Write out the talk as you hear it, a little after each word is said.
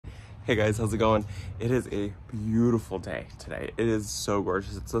Hey guys, how's it going? It is a beautiful day today. It is so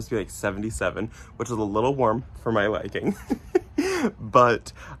gorgeous. It's supposed to be like 77, which is a little warm for my liking.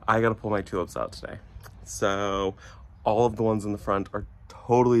 But I gotta pull my tulips out today. So all of the ones in the front are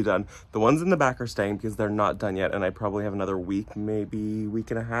totally done. The ones in the back are staying because they're not done yet, and I probably have another week, maybe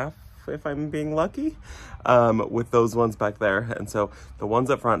week and a half if I'm being lucky, with those ones back there. And so the ones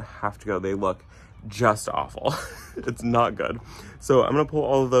up front have to go. They look just awful. It's not good. So I'm gonna pull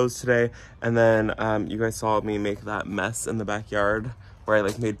all of those today, and then you guys saw me make that mess in the backyard where I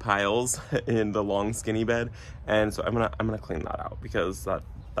like made piles in the long skinny bed, and so I'm gonna clean that out because that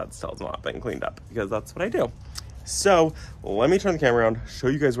still's not been cleaned up, because that's what I do. So let me turn the camera around, show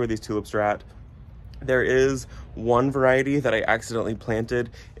you guys where these tulips are at. There is one variety that I accidentally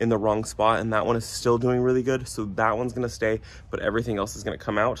planted in the wrong spot, and that one is still doing really good. So that one's gonna stay, but everything else is gonna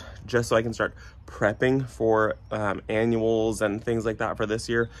come out just so I can start prepping for annuals and things like that for this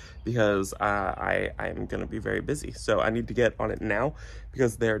year, because I'm gonna be very busy. So I need to get on it now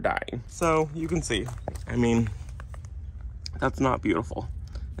because they're dying. So you can see, I mean, that's not beautiful.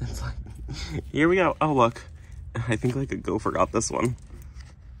 It's like, here we go. Oh, look, I think like a gopher got this one.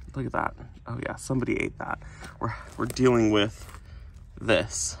 Look at that. Oh yeah, somebody ate that. We're dealing with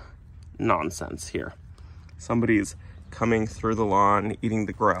this nonsense here. Somebody's coming through the lawn, eating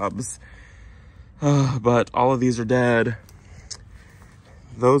the grubs. But all of these are dead.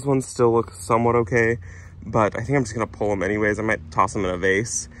 Those ones still look somewhat okay, but I think I'm just gonna pull them anyways. I might toss them in a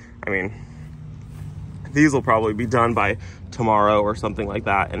vase. I mean, these will probably be done by tomorrow or something like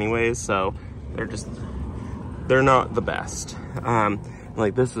that anyways, so they're not the best.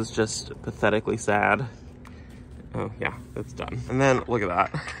 Like, this is just pathetically sad. Oh yeah, it's done. And then look at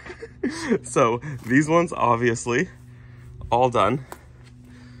that. So these ones obviously all done.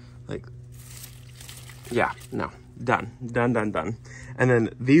 Like, yeah, no, done. And then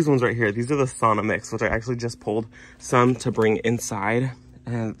these ones right here, these are the sauna mix, which I actually just pulled some to bring inside,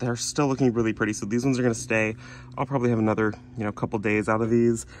 and they're still looking really pretty. So these ones are gonna stay. I'll probably have another, couple days out of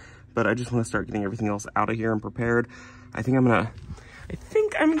these, but I just want to start getting everything else out of here and prepared. I think I'm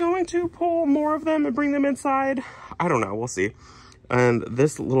going to pull more of them and bring them inside. I don't know, we'll see. And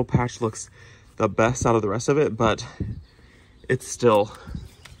this little patch looks the best out of the rest of it, but it's still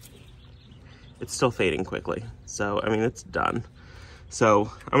fading quickly. So, I mean, it's done. So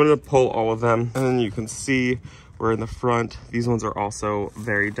I'm gonna pull all of them, and then you can see we're in the front. These ones are also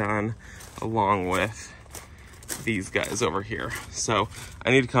very done, along with these guys over here. So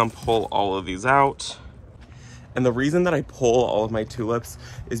I need to come pull all of these out. And the reason that I pull all of my tulips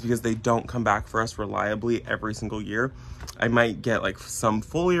is because they don't come back for us reliably every single year. I might get like some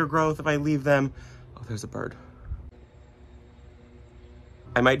foliar growth if I leave them. Oh, there's a bird.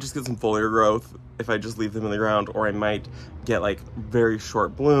 I might just get some foliar growth if I just leave them in the ground, or I might get like very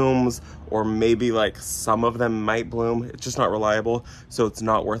short blooms, or maybe like some of them might bloom. It's just not reliable, so it's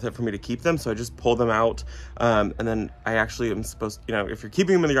not worth it for me to keep them. So I just pull them out, and then I actually am supposed, if you're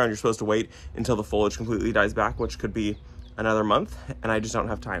keeping them in the ground, you're supposed to wait until the foliage completely dies back, which could be another month, and I just don't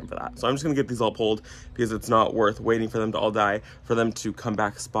have time for that. So I'm just gonna get these all pulled, because it's not worth waiting for them to all die, for them to come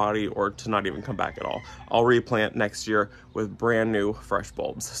back spotty, or to not even come back at all. I'll replant next year with brand new fresh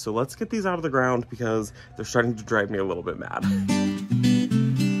bulbs. So let's get these out of the ground, because they're starting to drive me a little bit mad.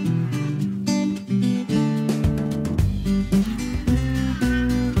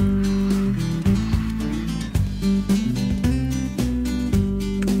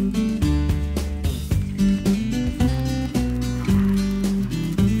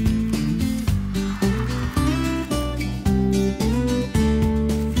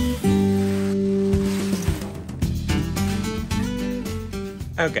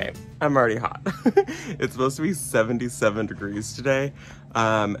 Okay, I'm already hot. It's supposed to be 77 degrees today,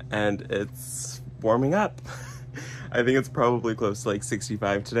 and it's warming up. I think it's probably close to like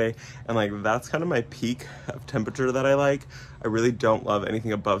 65 today, and like that's kind of my peak of temperature that I like. I really don't love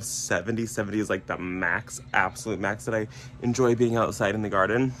anything above 70. 70 is like the max, absolute max that I enjoy being outside in the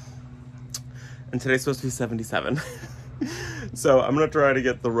garden. And today's supposed to be 77. So I'm gonna try to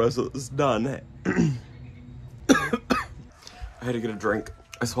get the rest of this done. I had to get a drink.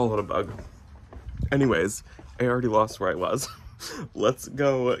 I swallowed a bug. Anyways, I already lost where I was. Let's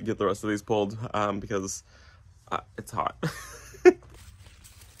go get the rest of these pulled, because it's hot.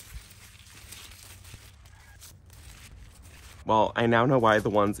 Well, I now know why the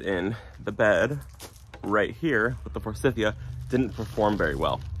ones in the bed right here with the forsythia didn't perform very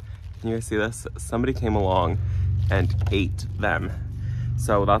well. Can you guys see this? Somebody came along and ate them.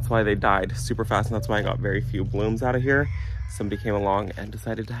 So that's why they died super fast, and that's why I got very few blooms out of here. Somebody came along and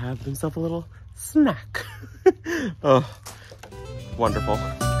decided to have themselves a little snack. Oh, wonderful.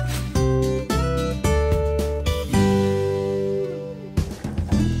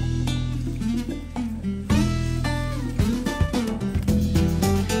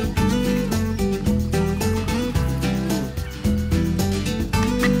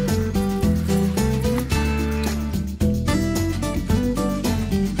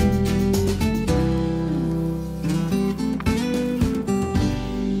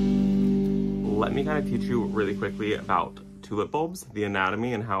 Let me kind of teach you really quickly about tulip bulbs, the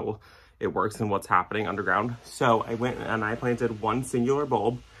anatomy and how it works and what's happening underground. So I went and I planted one singular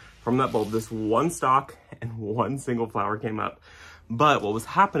bulb. From that bulb, this one stalk and one single flower came up. But what was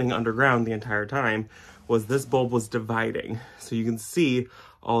happening underground the entire time was this bulb was dividing. So you can see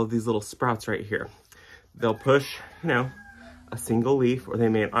all of these little sprouts right here. They'll push, you know, a single leaf, or they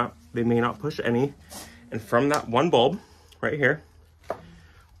may not push any. And from that one bulb right here,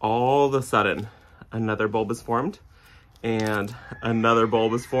 all of a sudden, another bulb is formed, and another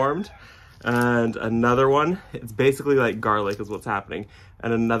bulb is formed, and another one. It's basically like garlic is what's happening.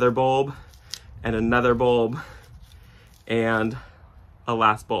 And another bulb, and another bulb, and a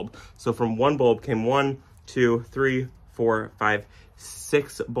last bulb. So from one bulb came 1, 2, 3, 4, 5,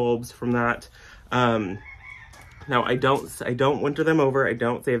 6 bulbs from that. Now I don't winter them over, I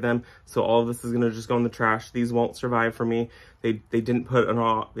don't save them, so all of this is gonna just go in the trash. These won't survive for me. They didn't put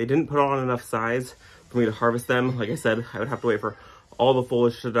on enough size for me to harvest them. Like I said, I would have to wait for all the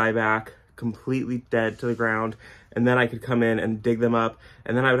foliage to die back, completely dead to the ground, and then I could come in and dig them up,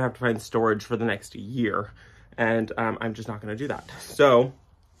 and then I would have to find storage for the next year. And I'm just not gonna do that. So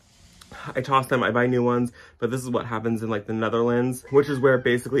I toss them, I buy new ones, but this is what happens in like the Netherlands, which is where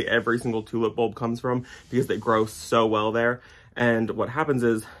basically every single tulip bulb comes from because they grow so well there. And what happens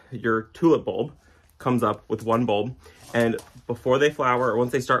is your tulip bulb comes up with one bulb, and before they flower, or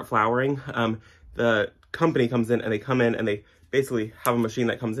once they start flowering, the company comes in and they come in and they basically have a machine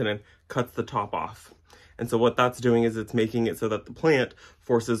that comes in and cuts the top off. And so what that's doing is it's making it so that the plant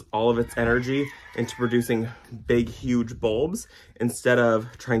forces all of its energy into producing big, huge bulbs instead of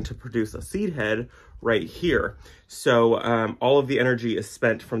trying to produce a seed head right here. So all of the energy is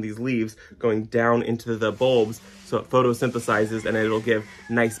spent from these leaves going down into the bulbs, so it photosynthesizes and it'll give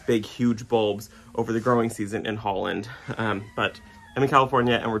nice, big, huge bulbs over the growing season in Holland. But I'm in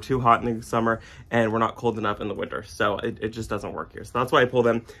California and we're too hot in the summer and we're not cold enough in the winter. So it just doesn't work here. So that's why I pull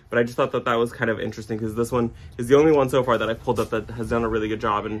them. But I just thought that that was kind of interesting because this one is the only one so far that I've pulled up that has done a really good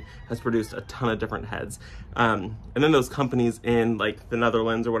job and has produced a ton of different heads. And then those companies in like the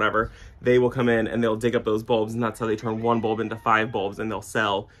Netherlands or whatever, they will come in and they'll dig up those bulbs, and that's how they turn one bulb into 5 bulbs, and they'll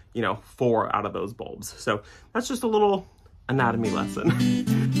sell, you know, 4 out of those bulbs. So that's just a little anatomy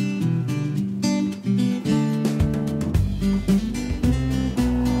lesson.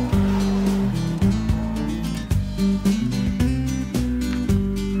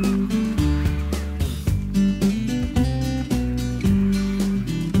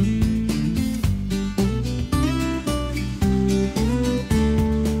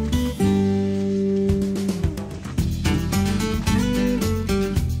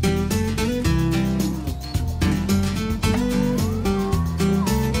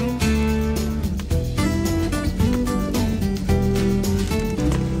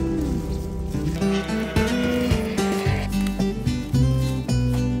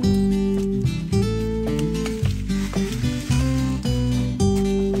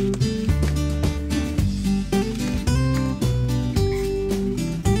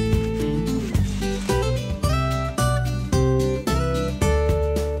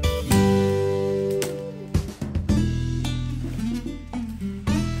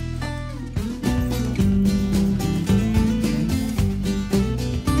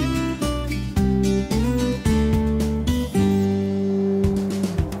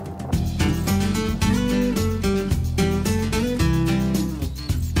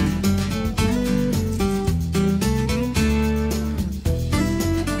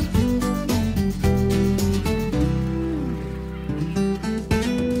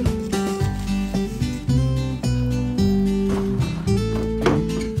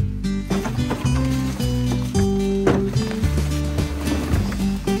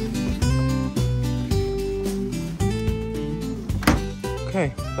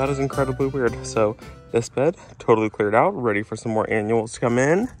 Okay, that is incredibly weird. So this bed totally cleared out, ready for some more annuals to come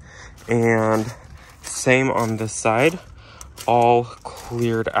in. And same on this side, all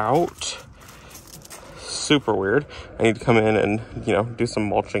cleared out. Super weird. I need to come in and, you know, do some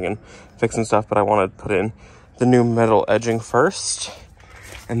mulching and fix some stuff, but I want to put in the new metal edging first.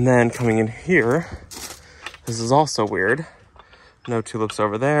 And then coming in here, this is also weird. No tulips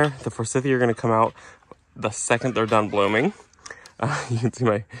over there. The forsythia are going to come out the second they're done blooming. You can see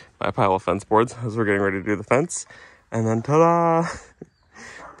my pile of fence boards as we're getting ready to do the fence. And then ta-da!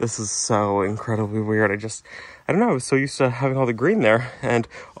 This is so incredibly weird. I don't know, I was so used to having all the green there, and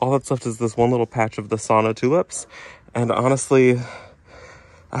all that's left is this one little patch of the sauna tulips. And honestly,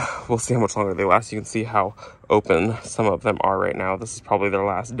 we'll see how much longer they last. You can see how open some of them are right now. This is probably their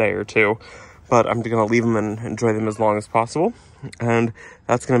last day or two, but I'm gonna leave them and enjoy them as long as possible. And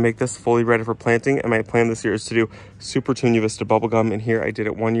that's gonna make this fully ready for planting. And my plan this year is to do Super Tunia Vista bubblegum in here. I did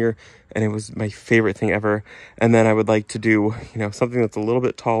it one year and it was my favorite thing ever. And then I would like to do, something that's a little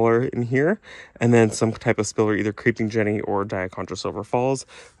bit taller in here, and then some type of spiller, either Creeping Jenny or Diacontra Silver Falls.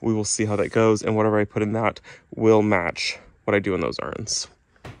 We will see how that goes, and whatever I put in that will match what I do in those urns.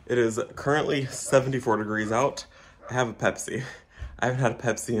 It is currently 74 degrees out. I have a Pepsi. I haven't had a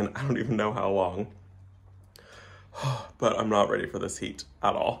Pepsi in I don't even know how long. But I'm not ready for this heat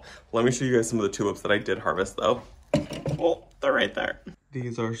at all. Let me show you guys some of the tulips that I did harvest though. Well, they're right there.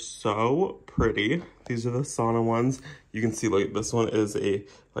 These are so pretty. These are the sauna ones. You can see like this one is a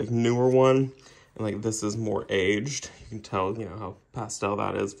newer one, and like this is more aged. You can tell, how pastel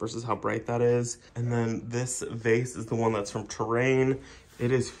that is versus how bright that is. And then this vase is the one that's from Terrain.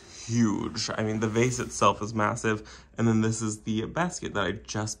 It is huge. I mean, the vase itself is massive. And then this is the basket that I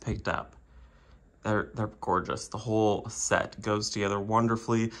just picked up. They're gorgeous. The whole set goes together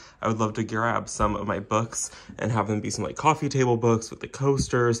wonderfully. I would love to grab some of my books and have them be some coffee table books with the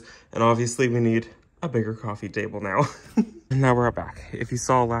coasters. And obviously we need a bigger coffee table now. And now we're back. If you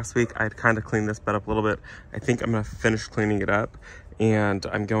saw last week, I'd kind of cleaned this bed up a little bit. I think I'm gonna finish cleaning it up, and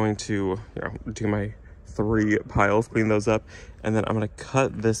I'm going to, do my 3 piles, clean those up, and then I'm gonna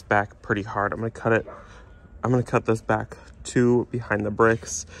cut this back pretty hard. I'm gonna cut this back 2 behind the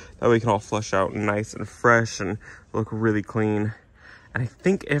bricks. That way it can all flush out nice and fresh and look really clean. And I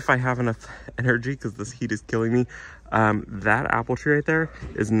think if I have enough energy, because this heat is killing me, that apple tree right there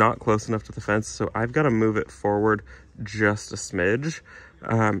is not close enough to the fence, so I've got to move it forward just a smidge,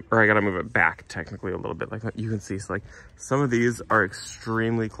 or I got to move it back technically a little bit. Like you can see, so some of these are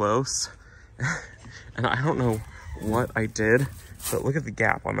extremely close, and I don't know what I did, but look at the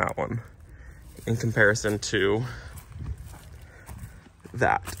gap on that one in comparison to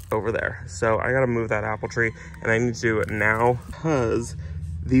that over there. So I gotta move that apple tree, and I need to do it now because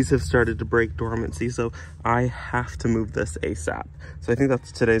these have started to break dormancy, so I have to move this ASAP. So I think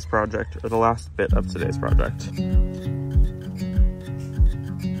that's today's project, or the last bit of today's project.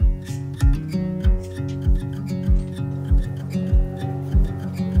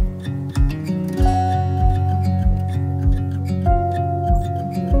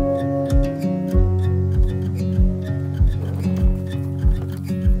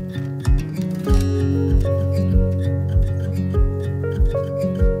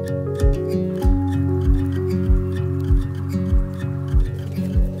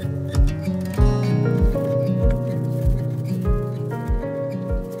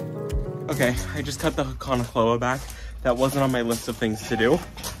 Okay, I just cut the Conocloa back. That wasn't on my list of things to do.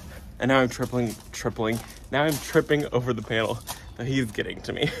 And now I'm now I'm tripping over the panel that he's getting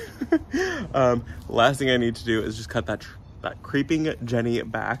to me. Last thing I need to do is just cut that Creeping Jenny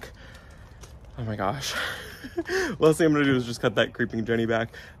back. Oh my gosh. Last thing I'm gonna do is just cut that Creeping Jenny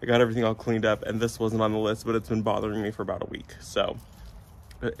back. I got everything all cleaned up, and this wasn't on the list, but it's been bothering me for about a week. So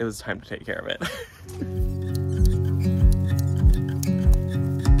it was time to take care of it.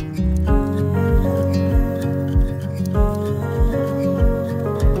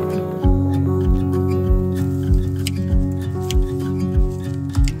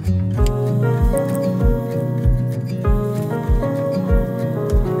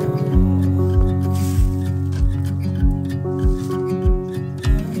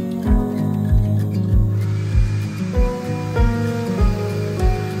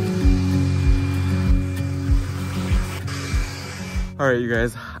 All right, you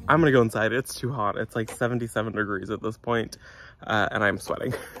guys, I'm gonna go inside. It's too hot. It's like 77 degrees at this point, and I'm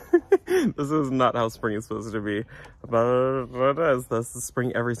sweating. This is not how spring is supposed to be, but it is. This is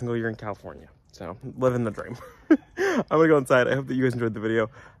spring every single year in California. So living the dream. I'm gonna go inside. I hope that you guys enjoyed the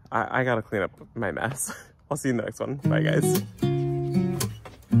video. I gotta clean up my mess. I'll see you in the next one. Bye, guys.